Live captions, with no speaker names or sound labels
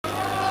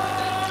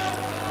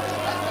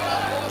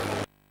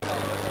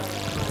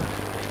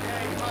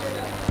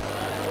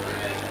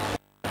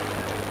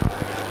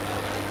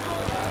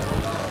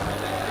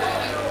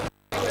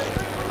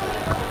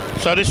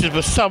So this is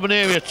the Southern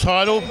Area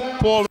title,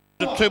 4 rounds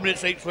of 2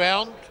 minutes each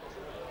round.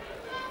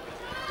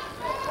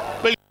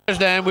 Billy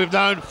Bresdan we've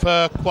known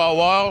for quite a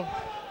while.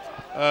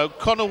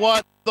 Connor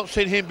White, not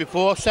seen him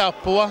before,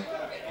 southpaw.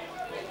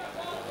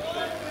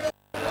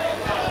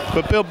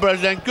 But Bill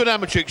Bresdan, good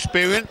amateur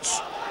experience.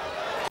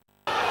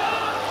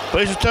 But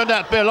this has turned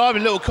out to be a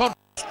lively little contest.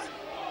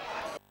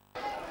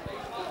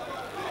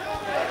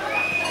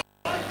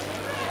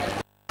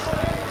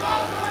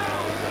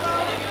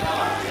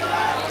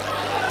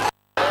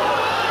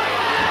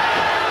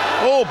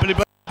 Oh, Billy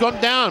Bresdan's gone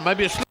down,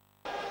 maybe a slip.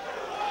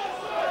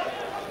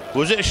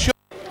 Was it a shot?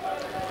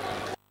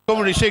 Can't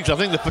really see, because I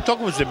think the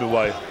photographer's in the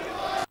way.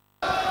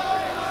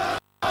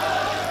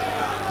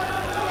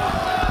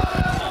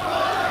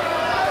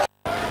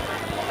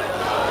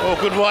 Oh,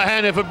 good right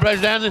hand there for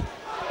Bresdan,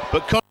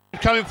 but Connor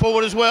coming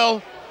forward as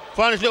well.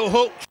 Find his little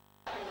hook.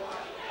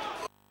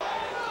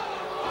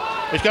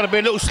 It's going to be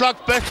a little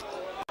slugfest,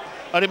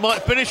 and it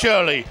might finish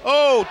early.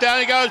 Oh, down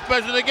he goes,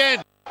 Bresdan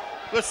again.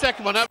 The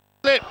second one, that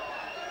slip.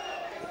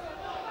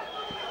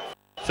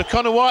 So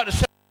Connor White, the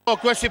second more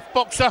aggressive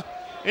boxer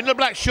in the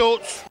black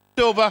shorts,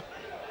 silver.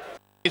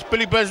 It's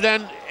Billy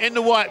Bresdan in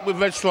the white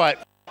with red stripe.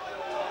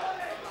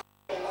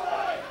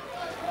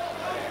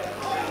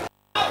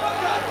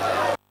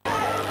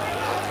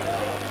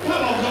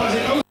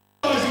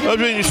 As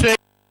you see,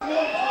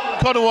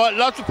 Connor White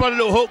loves to put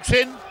little hooks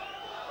in.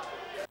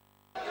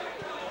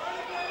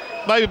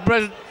 Maybe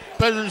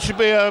Bresdan should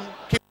be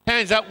keep his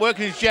hands up,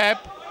 working his jab,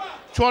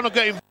 trying to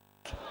get him,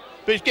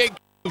 but he's getting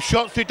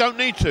shots he don't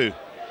need to.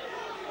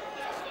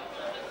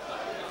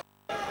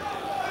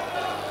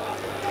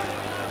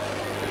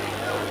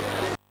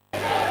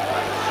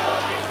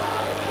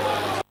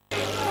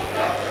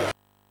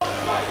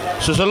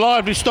 So it's a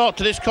lively start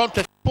to this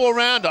contest.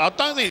 4-rounder. I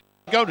don't think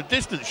it's going to go the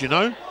distance, you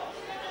know.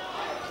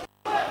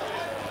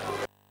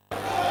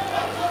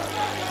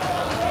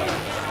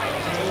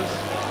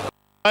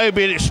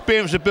 Maybe an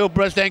experience of Bill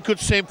Bresdan could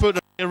see him through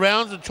the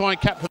rounds and try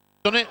and capitalize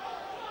on it.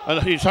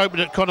 And he's hoping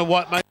that Connor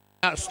White may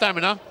out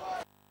stamina.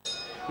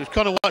 Because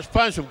Connor White's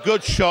playing some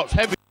good shots,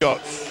 heavy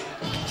shots.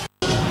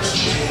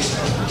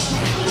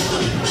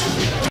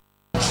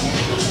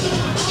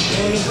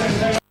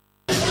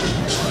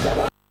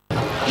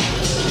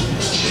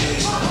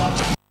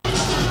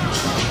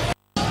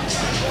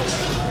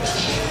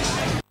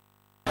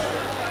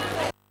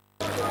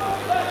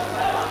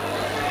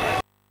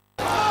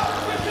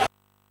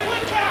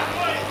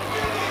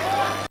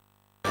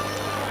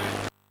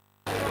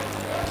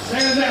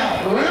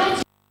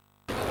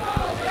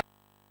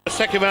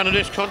 Second round of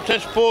this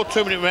contest, 4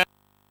 2-minute rounds.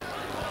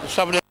 The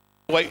Southern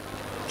weight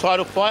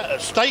title fight at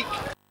stake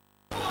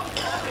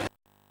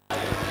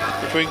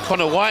between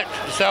Connor White,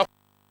 the South,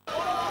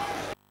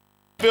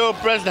 Bill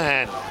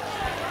Bresdan.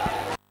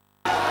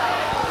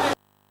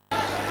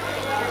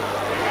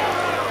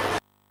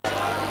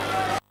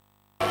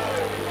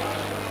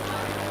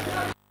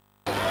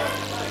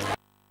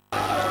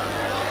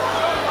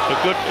 The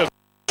good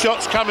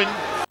shots coming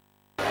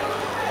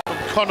from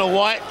Connor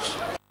White.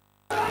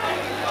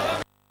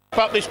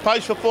 Up this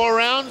pace for 4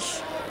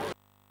 rounds.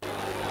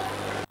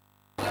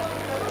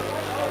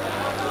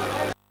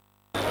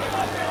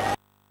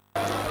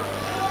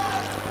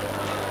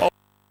 On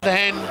the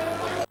hand,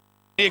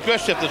 the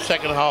aggressive the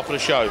second half of the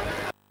show.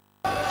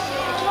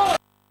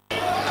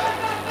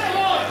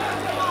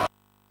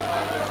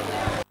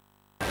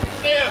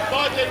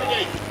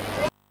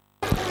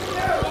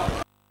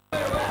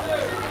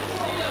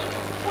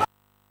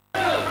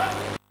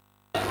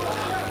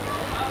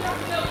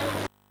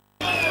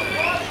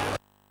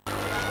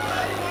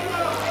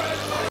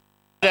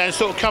 And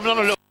sort of coming on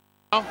a little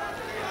now,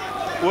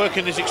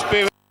 working his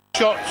experience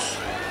shots.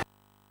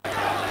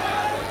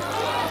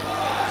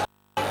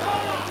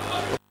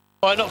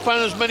 Right, not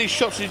finding as many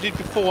shots as he did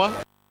before.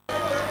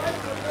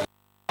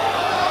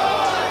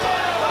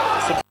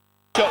 Some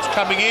shots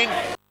coming in,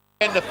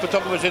 and the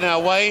photographer's in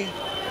our way.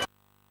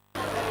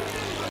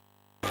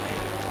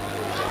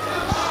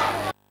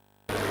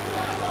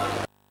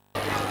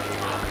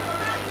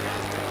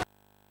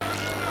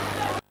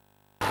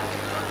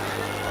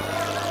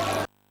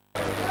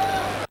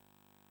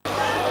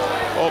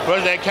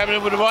 Bresdan coming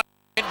in with the right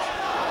hand.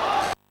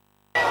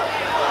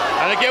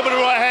 And again with the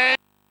right hand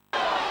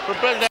from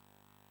Bresdan.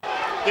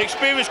 The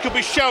experience could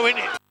be showing.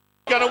 He's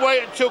going to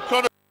wait until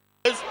Connor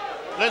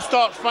then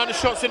starts finding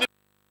shots in.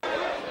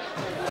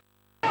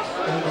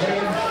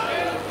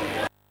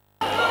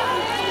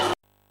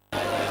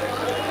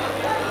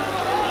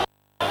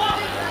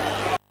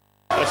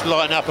 Let's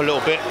lighten up a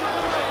little bit.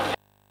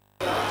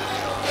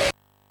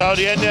 So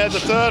the end of the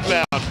third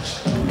round.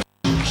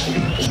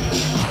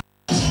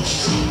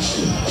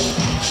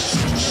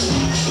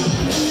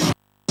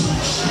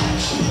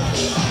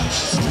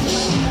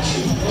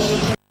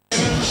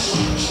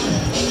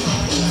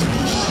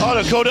 Oh,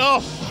 they called it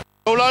off.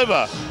 All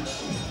over.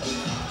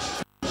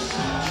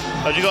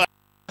 Have you got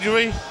an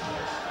injury?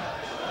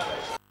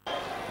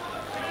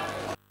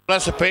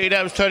 That's a pity.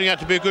 That was turning out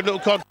to be a good little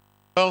contest.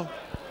 Well,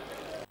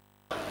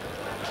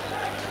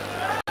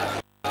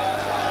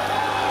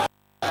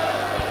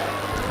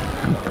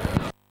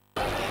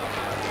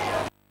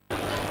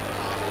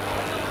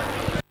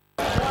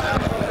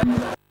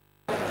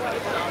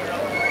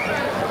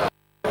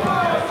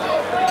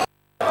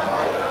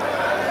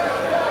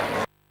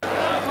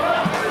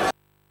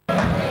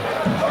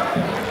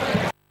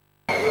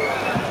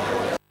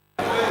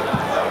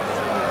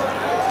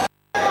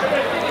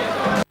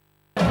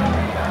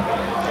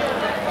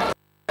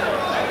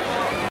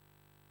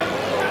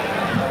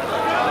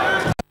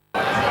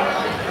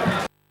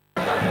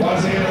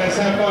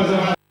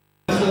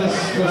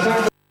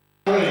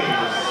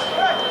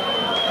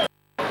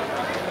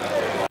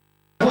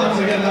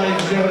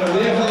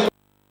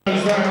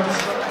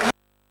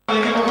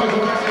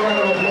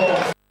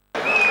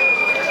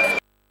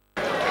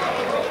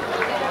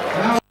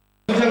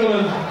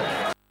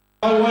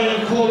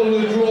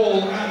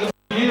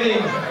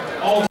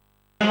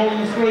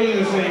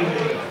 winner this evening.